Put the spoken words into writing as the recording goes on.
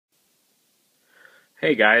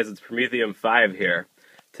Hey guys, it's Prometheus 5 here.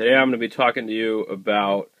 Today I'm going to be talking to you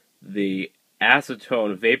about the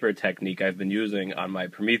acetone vapor technique I've been using on my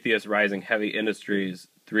Prometheus Rising Heavy Industries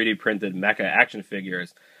 3D printed Mecha action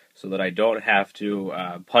figures so that I don't have to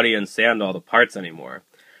putty and sand all the parts anymore.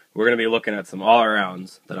 We're going to be looking at some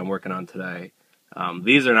Allarounds that I'm working on today.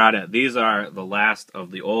 These are not it. These are the last of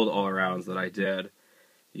the old Allarounds that I did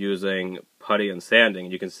using putty and sanding.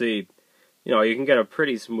 You can see, you can get a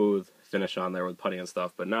pretty smooth finish on there with putty and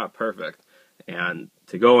stuff, but not perfect. And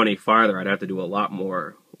to go any farther, I'd have to do a lot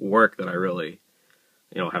more work that I really,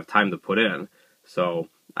 have time to put in. So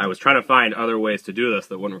I was trying to find other ways to do this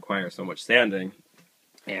that wouldn't require so much sanding.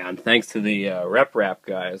 And thanks to the RepRap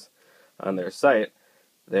guys on their site,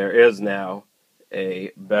 there is now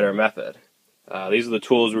a better method. These are the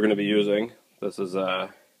tools we're going to be using. This is a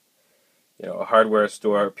hardware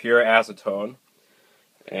store, pure acetone,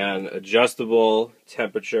 and adjustable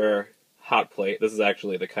temperature hot plate. This is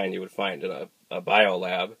actually the kind you would find in a bio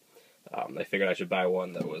lab. I figured I should buy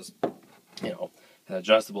one that was, an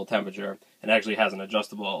adjustable temperature, and actually has an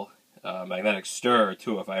adjustable magnetic stir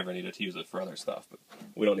too if I ever needed to use it for other stuff, but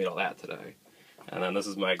we don't need all that today. And then this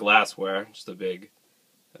is my glassware, just a big,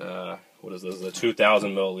 what is this, a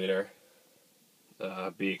 2,000 milliliter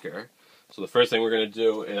beaker. So the first thing we're going to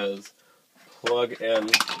do is plug in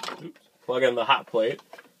the hot plate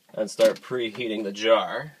and start preheating the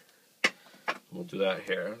jar. We'll do that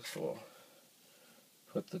here. So we'll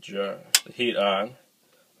put the heat on.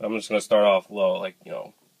 I'm just going to start off low, like,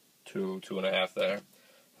 2.5 there,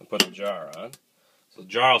 and put the jar on. So the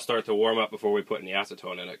jar will start to warm up before we put any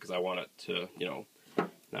acetone in it, because I want it to,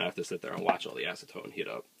 not have to sit there and watch all the acetone heat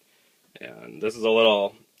up. And this is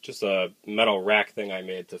just a metal rack thing I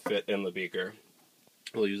made to fit in the beaker.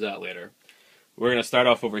 We'll use that later. We're going to start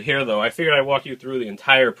off over here, though. I figured I'd walk you through the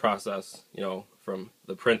entire process, from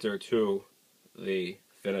the printer to the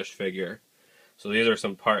finished figure. So these are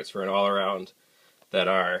some parts for an all-around that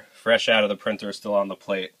are fresh out of the printer, still on the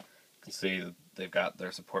plate. You can see they've got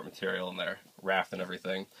their support material and their raft and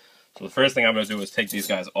everything. So the first thing I'm going to do is take these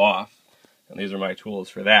guys off, and these are my tools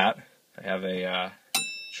for that. I have a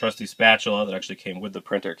trusty spatula that actually came with the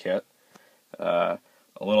printer kit, a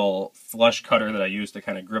little flush cutter that I use to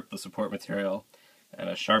kind of grip the support material, and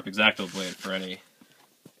a sharp X-Acto blade for any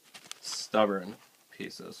stubborn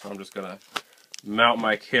pieces. So I'm just going to mount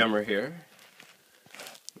my camera here.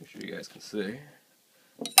 Make sure you guys can see.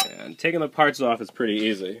 And taking the parts off is pretty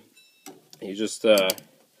easy. You just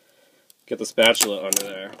get the spatula under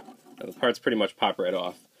there, and the parts pretty much pop right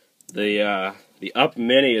off. The Up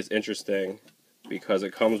Mini is interesting because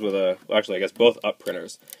it comes with actually I guess both Up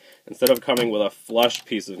printers. Instead of coming with a flush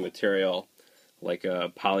piece of material like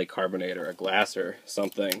a polycarbonate or a glass or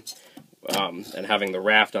something, and having the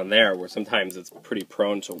raft on there where sometimes it's pretty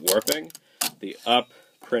prone to warping, the Up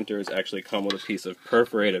printers actually come with a piece of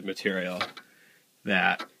perforated material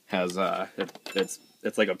that has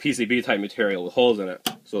it's like a PCB type material with holes in it.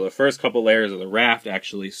 So the first couple layers of the raft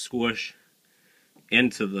actually squish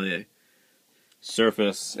into the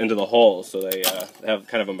surface, into the holes, so they have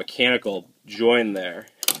kind of a mechanical join there,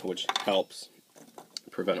 which helps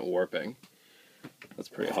prevent warping. That's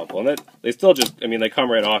pretty helpful. And they still just, they come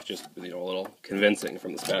right off just, a little convincing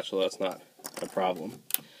from the spatula. That's not a problem.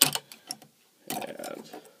 And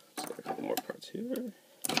let's get a couple more parts here.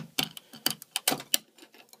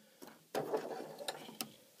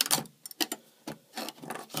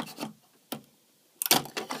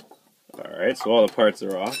 Alright, so all the parts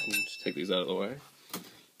are off. Just take these out of the way.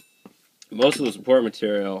 Most of the support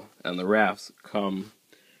material and the rafts come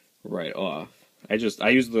right off. I use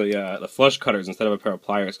the flush cutters instead of a pair of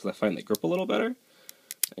pliers because I find they grip a little better.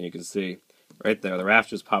 And you can see right there, the raft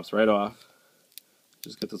just pops right off.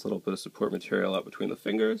 Just get this little bit of support material up between the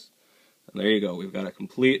fingers. And there you go, we've got a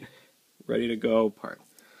complete, ready to go part.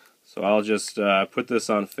 So I'll just put this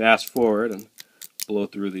on fast forward and blow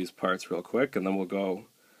through these parts real quick, and then we'll go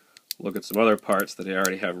look at some other parts that I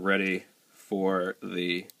already have ready for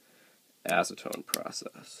the acetone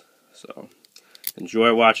process. So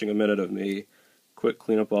enjoy watching a minute of me quick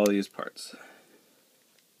clean up all these parts.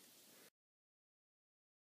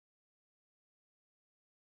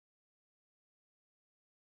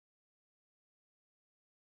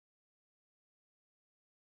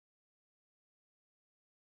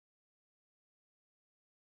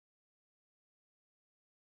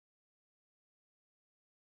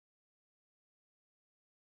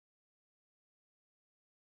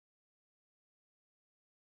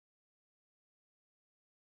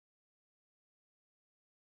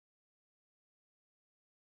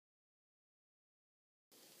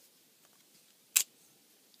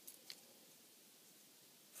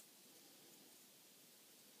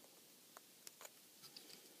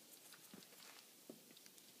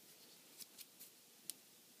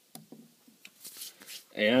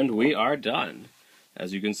 And we are done.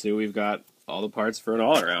 As you can see, we've got all the parts for an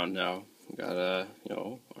all-around now. We've got,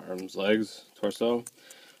 arms, legs, torso.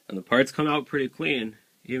 And the parts come out pretty clean,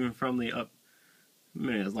 even from the up. I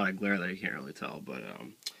mean, there's a lot of glare that you can't really tell, but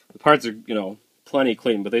the parts are, plenty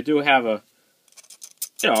clean. But they do have a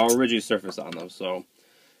rigid surface on them. So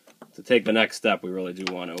to take the next step, we really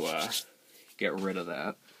do want to get rid of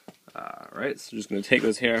that. Right, so just going to take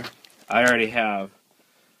this here. I already have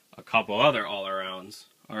a couple other all-arounds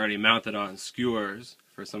already mounted on skewers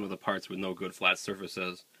for some of the parts with no good flat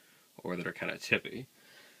surfaces or that are kind of tippy.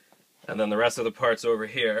 And then the rest of the parts over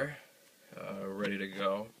here are ready to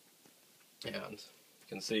go. And you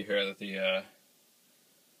can see here that the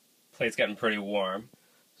plate's getting pretty warm.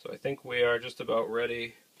 So I think we are just about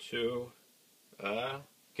ready to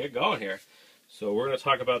get going here. So we're going to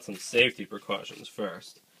talk about some safety precautions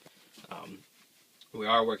first. We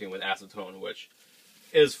are working with acetone, which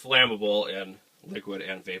is flammable in liquid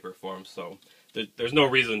and vapor form, so there's no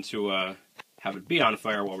reason to have it be on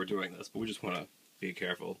fire while we're doing this, but we just want to be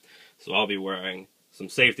careful. So I'll be wearing some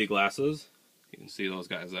safety glasses. You can see those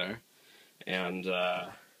guys there. And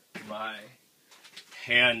my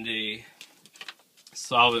handy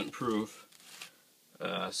solvent-proof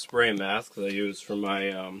spray mask that I use for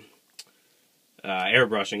my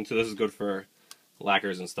airbrushing. So this is good for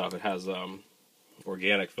lacquers and stuff. It has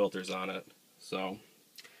organic filters on it, so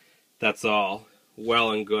that's all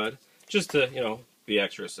well and good, just to be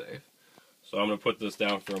extra safe. So I'm going to put this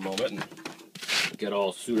down for a moment and get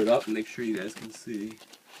all suited up and make sure you guys can see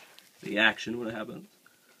the action when it happens.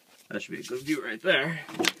 That should be a good view right there.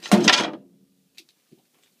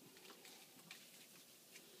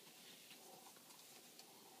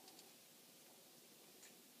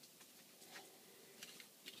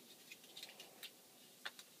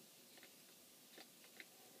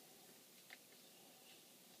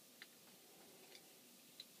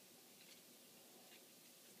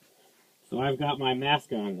 So I've got my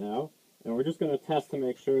mask on now, and we're just going to test to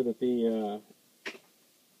make sure that the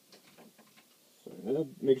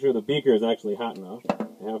beaker is actually hot enough.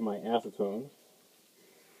 I have my acetone.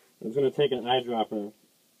 I'm just going to take an eyedropper,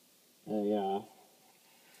 a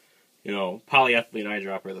polyethylene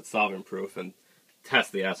eyedropper that's solvent-proof, and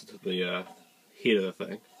test the heat of the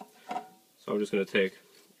thing. So I'm just going to take,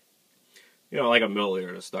 like a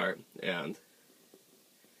milliliter to start, and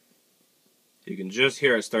you can just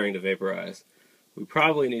hear it starting to vaporize. We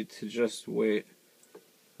probably need to just wait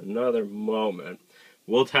another moment.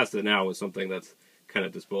 We'll test it now with something that's kind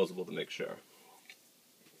of disposable to make sure.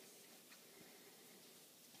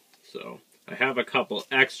 So I have a couple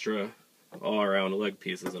extra all-around leg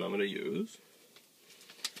pieces that I'm going to use.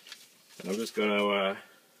 And I'm just going to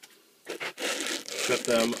set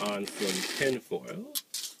them on some tin foil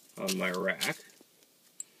on my rack.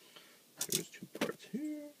 There's two parts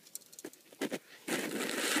here.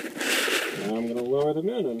 Now I'm going to lower them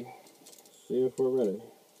in and see if we're ready.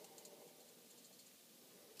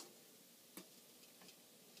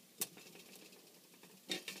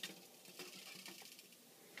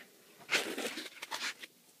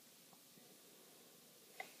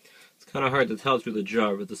 It's kind of hard to tell through the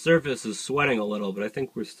jar, but the surface is sweating a little, but I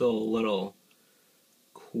think we're still a little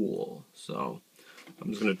cool. So I'm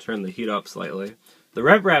just going to turn the heat up slightly. The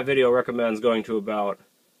RevRap video recommends going to about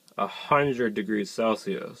 100 degrees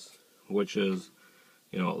Celsius, which is,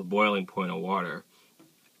 the boiling point of water.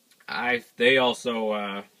 They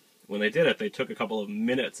also, when they did it, they took a couple of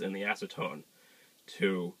minutes in the acetone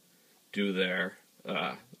to do their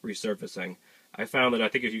resurfacing. I found that I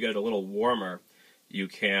think if you get it a little warmer, you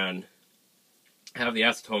can have the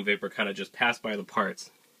acetone vapor kind of just pass by the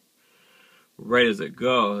parts right as it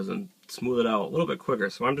goes and smooth it out a little bit quicker.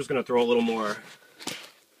 So I'm just going to throw a little more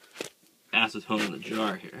acetone in the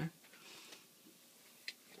jar here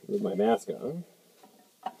with my mask on.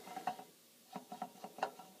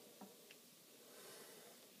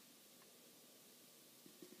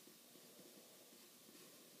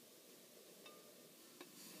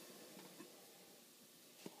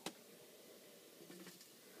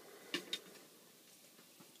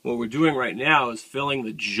 What we're doing right now is filling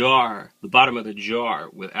the jar, the bottom of the jar,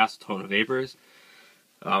 with acetone vapors.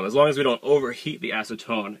 As long as we don't overheat the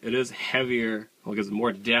acetone, it is heavier, because it's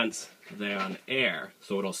more dense than air,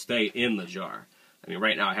 so it'll stay in the jar. I mean,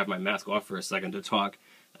 right now I have my mask off for a second to talk,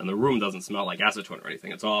 and the room doesn't smell like acetone or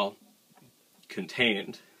anything. It's all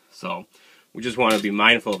contained. So we just want to be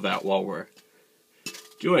mindful of that while we're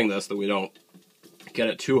doing this, that we don't get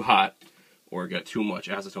it too hot or get too much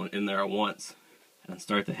acetone in there at once and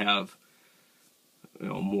start to have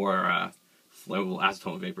more flammable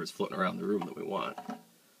acetone vapors floating around the room that we want.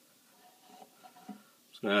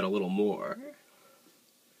 Just going to add a little more.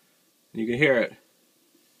 And you can hear it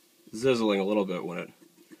sizzling a little bit when it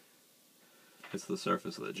hits the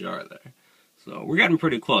surface of the jar there. So we're getting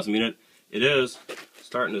pretty close. I mean, it is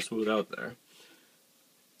starting to smooth out there.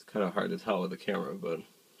 It's kind of hard to tell with the camera, but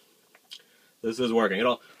this is working.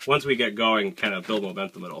 It'll, once we get going, kind of build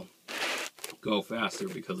momentum, it'll go faster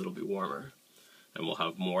because it'll be warmer. And we'll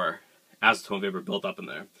have more acetone vapor built up in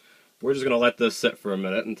there. We're just going to let this sit for a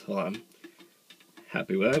minute until I'm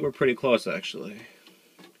happy with it. We're pretty close, actually.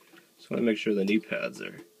 Just want to make sure the knee pads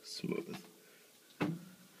are smooth.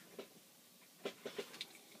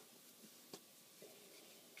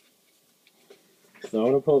 So I'm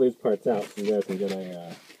going to pull these parts out so you guys can get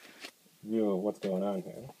a view of what's going on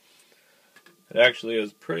here. It actually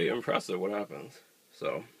is pretty impressive what happens.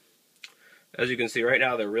 So, as you can see right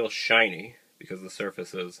now, they're real shiny because the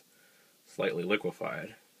surface is slightly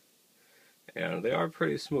liquefied. And they are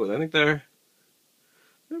pretty smooth. I think they're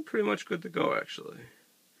pretty much good to go, actually.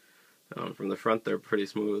 From the front, they're pretty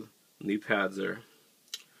smooth. Knee pads are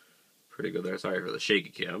pretty good there. Sorry for the shaky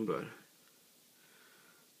cam, but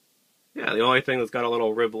yeah, the only thing that's got a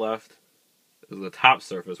little rib left is the top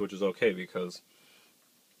surface, which is okay because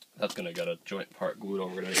that's going to get a joint part glued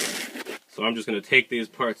over it anyway. So I'm just going to take these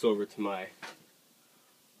parts over to my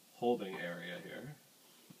holding area here.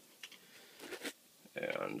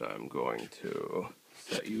 And I'm going to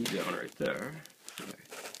set you down right there, my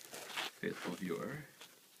faithful viewer.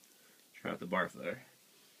 Try not to barf there.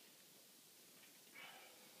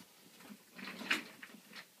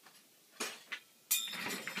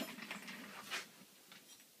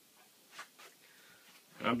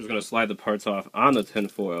 I'm just going to slide the parts off on the tin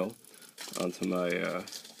foil onto my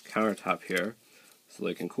countertop here so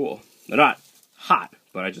they can cool. They're not hot,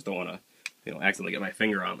 but I just don't want to, accidentally get my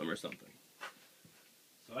finger on them or something.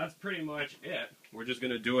 So that's pretty much it. We're just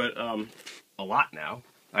going to do it a lot now.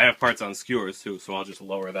 I have parts on skewers too, so I'll just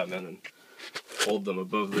lower them in and hold them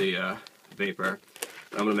above the vapor.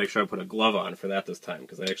 I'm going to make sure I put a glove on for that this time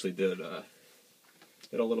because I actually did a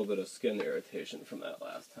little bit of skin irritation from that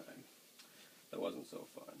last time. That wasn't so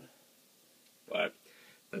fun. But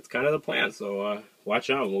that's kind of the plan, so watch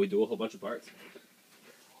out when we do a whole bunch of parts.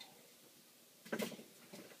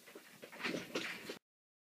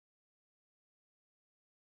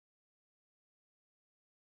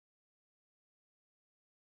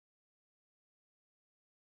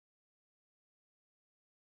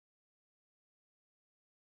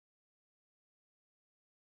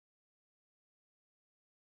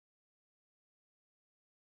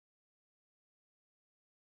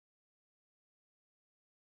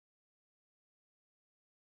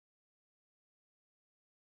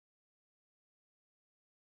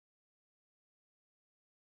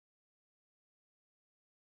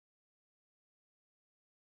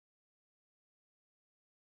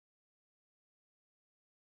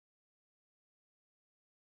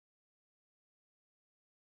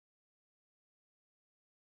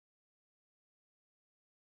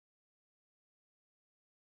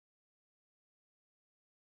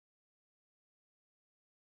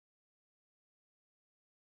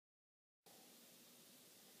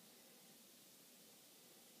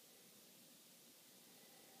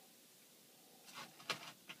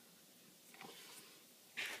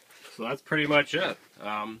 So that's pretty much it.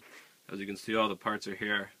 As you can see, all the parts are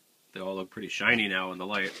here. They all look pretty shiny now in the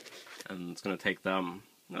light, and it's going to take them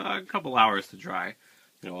a couple hours to dry.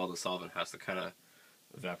 All the solvent has to kind of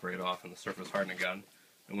evaporate off and the surface harden again.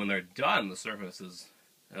 And when they're done, the surface is,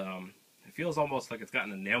 it feels almost like it's got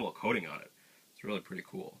an enamel coating on it. It's really pretty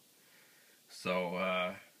cool.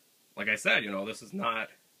 So, like I said, this is not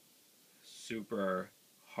super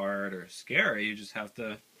hard or scary. You just have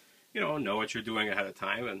to, know what you're doing ahead of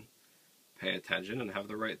time and pay attention and have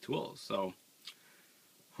the right tools. So,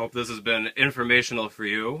 hope this has been informational for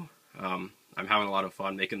you. I'm having a lot of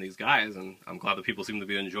fun making these guys, and I'm glad that people seem to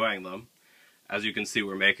be enjoying them. As you can see,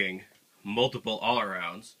 we're making multiple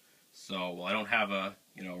Allarounds. So, while I don't have a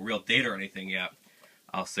real date or anything yet,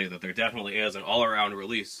 I'll say that there definitely is an all-around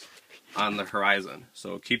release on the horizon.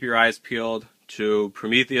 So keep your eyes peeled to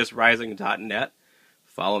PrometheusRising.net.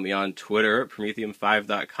 Follow me on Twitter at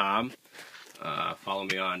Prometheum5.com. Follow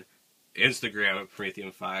me on Instagram at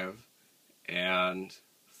Prometheum5. And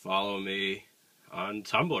follow me on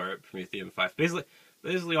Tumblr at Prometheum5.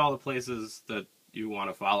 Basically all the places that you want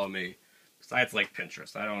to follow me, besides like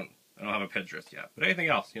Pinterest. I don't have a Pinterest yet. But anything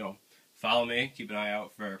else, follow me. Keep an eye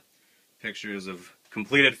out for pictures of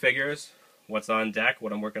completed figures, what's on deck,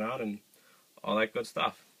 what I'm working on, and all that good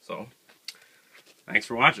stuff. So, thanks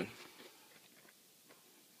for watching.